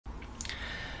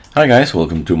Hi guys,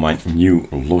 welcome to my new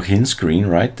login screen,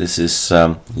 right? This is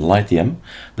Lightdm,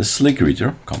 the slick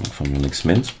reader coming from Linux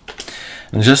Mint.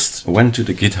 And just went to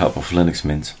the GitHub of Linux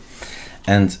Mint.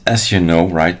 And as you know,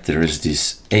 right, there is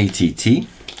this ATT,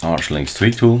 ArcoLinux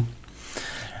tweak tool.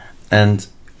 And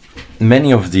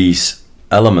many of these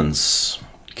elements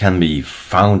can be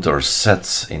found or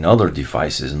set in other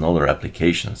devices and other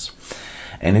applications.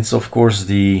 And it's of course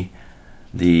the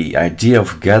idea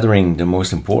of gathering the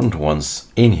most important ones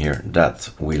in here that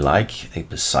we like,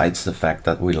 besides the fact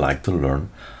that we like to learn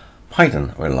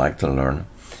Python, we like to learn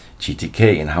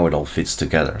GTK and how it all fits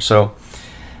together. So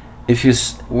if you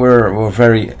were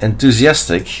very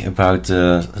enthusiastic about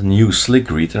the new slick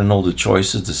reader and all the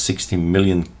choices, the 60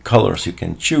 million colors you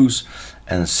can choose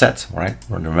and set, right?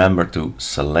 Remember to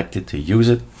select it to use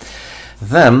it.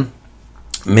 Then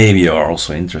maybe you are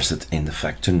also interested in the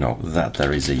fact to know that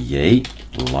there is a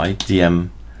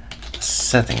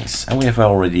Lightdm-settings, and we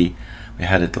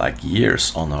had it like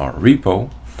years on our repo,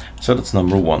 so that's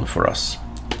number one for us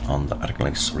on the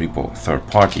ArcoLinux repo third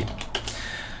party.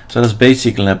 So that's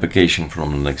basically an application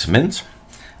from Linux Mint,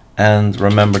 and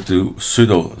remember to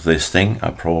sudo this thing.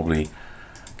 I probably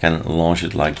can launch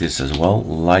it like this as well,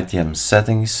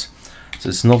 Lightdm-settings. So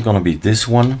it's not going to be this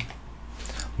one.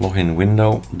 Login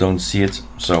window, don't see it,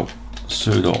 so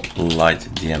sudo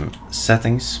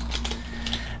Lightdm-settings,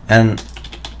 and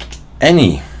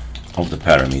any of the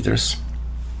parameters.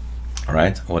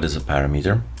 Right, what is a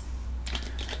parameter?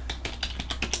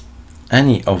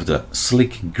 Any of the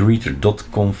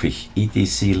slickgreeter.config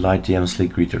etc lightdm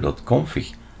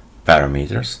slickgreeter.config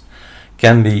parameters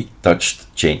can be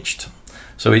changed.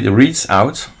 So it reads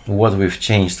out what we've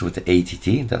changed with the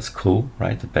ATT. That's cool,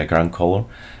 right? The background color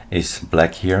is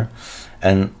black here.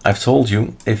 And I've told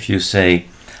you, if you say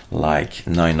like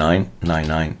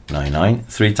 999999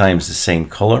 3 times the same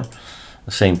color,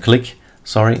 the same click,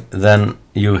 sorry, then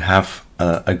you have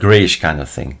a grayish kind of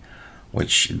thing,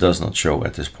 which does not show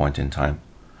at this point in time.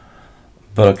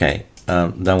 But okay,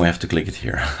 then we have to click it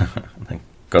here.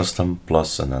 Custom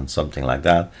plus and then something like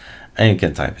that. And you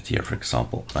can type it here, for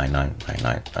example,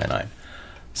 999999.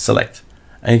 Select,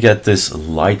 and you get this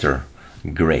lighter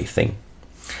gray thing.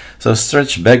 So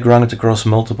stretch background across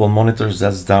multiple monitors,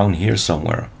 that's down here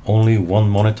somewhere. Only one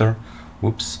monitor,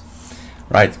 whoops.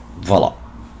 Right, voila.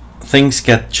 Things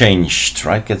get changed,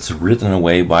 right? Gets written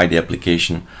away by the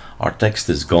application. Our text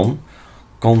is gone.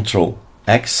 Control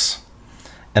X,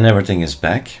 and everything is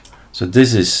back. So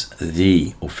this is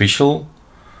the official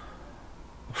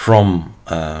from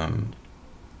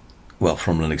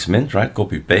from Linux Mint, right?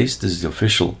 Copy paste. This is the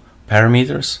official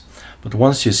parameters. But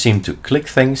once you seem to click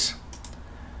things,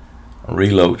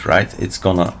 reload, right? It's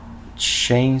gonna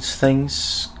change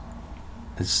things.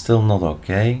 It's still not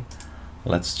okay.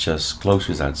 Let's just close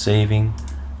without saving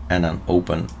and then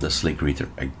open the slick reader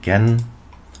again.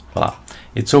 Voila,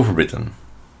 it's overwritten.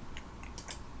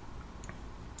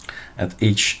 At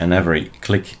each and every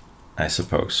click, I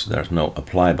suppose. There's no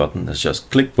apply button, there's just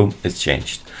click, boom, it's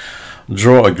changed.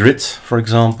 Draw a grid, for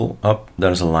example, up,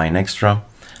 there's a line extra.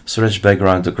 Stretch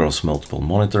background across multiple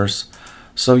monitors.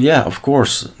 So yeah, of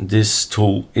course, this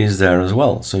tool is there as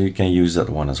well, so you can use that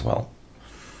one as well.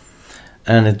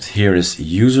 And here is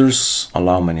users,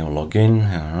 allow manual login,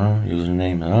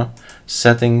 username,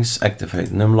 settings, activate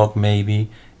numlock maybe,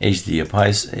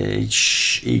 HIDPI,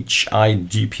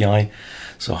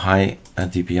 so high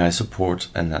DPI support,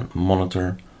 and then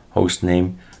monitor, host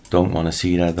name, don't want to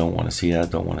see that, don't want to see that,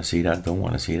 don't want to see that, don't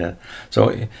want to see that.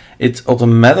 So it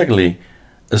automatically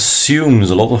assumes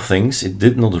a lot of things. It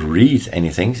did not read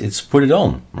anything, it's put it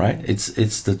on, right?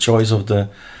 It's the choice of the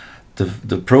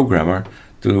programmer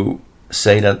to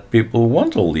say that people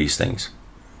want all these things.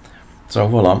 So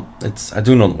voila, I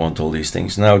do not want all these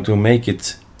things. Now to make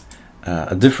it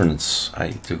a difference,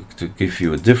 to give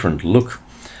you a different look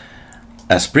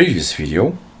as previous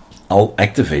video, I'll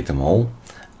activate them all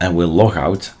and we'll log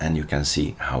out, and you can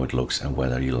see how it looks and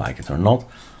whether you like it or not,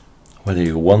 whether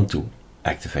you want to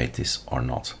activate this or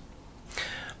not.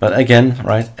 But again,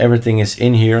 right, everything is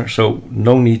in here, so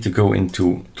no need to go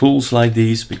into tools like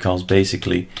these, because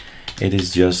basically it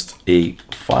is just a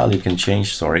file you can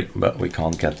change. Sorry, but we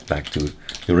can't get back to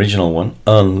the original one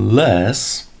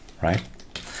unless, right,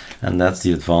 and that's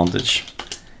the advantage,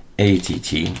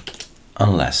 ATT,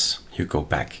 unless you go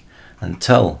back and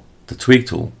tell the tweak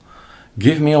tool,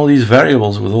 give me all these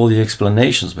variables with all the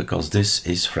explanations, because this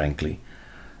is frankly,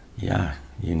 yeah,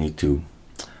 you need to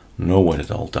know what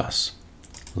it all does.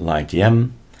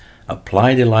 Lightdm,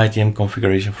 apply the Lightdm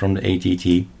configuration from the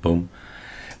ATT, boom,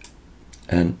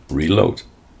 and reload.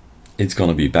 It's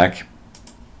gonna be back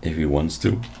if he wants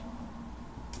to.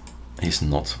 He's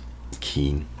not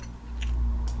keen.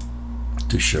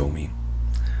 to show me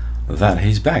that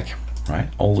he's back, right?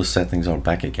 All the settings are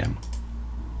back again.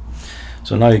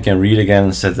 So now you can read again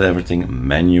and set everything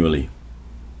manually.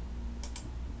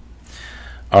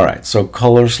 All right, so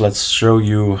colors, let's show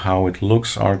you how it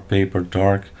looks. Art paper,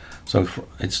 dark. So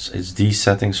it's these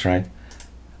settings, right?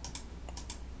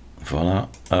 Voila,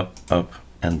 up,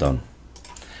 and done.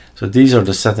 So these are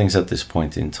the settings at this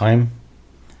point in time.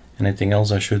 Anything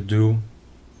else I should do?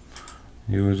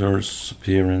 Users,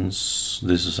 appearance,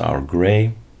 this is our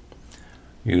gray.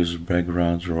 User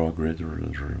background, draw grid.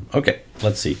 Okay,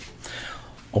 let's see.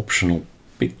 Optional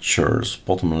pictures,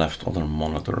 bottom left, other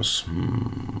monitors.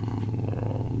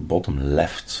 Bottom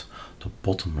left, the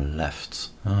bottom left.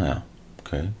 Oh yeah,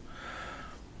 okay.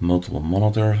 Multiple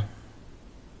monitor.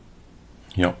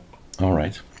 Yep, all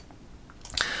right.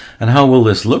 And how will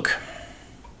this look?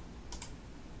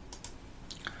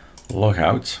 Log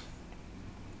out.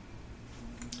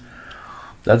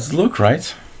 That's the look,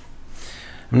 right?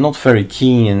 I'm not very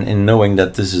keen in knowing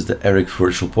that this is the Eric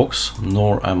VirtualBox,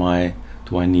 nor am I,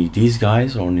 do I need these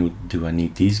guys, or do I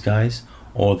need these guys,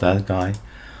 or that guy,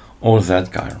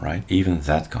 right? Even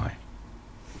that guy.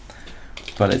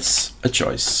 But it's a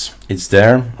choice. It's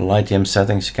there.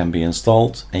 Lightdm-settings can be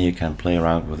installed, and you can play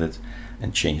around with it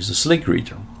and change the slick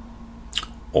reader.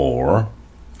 Or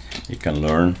you can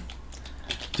learn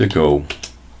to go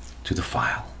to the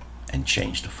file and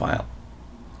change the file.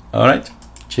 All right,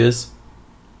 cheers.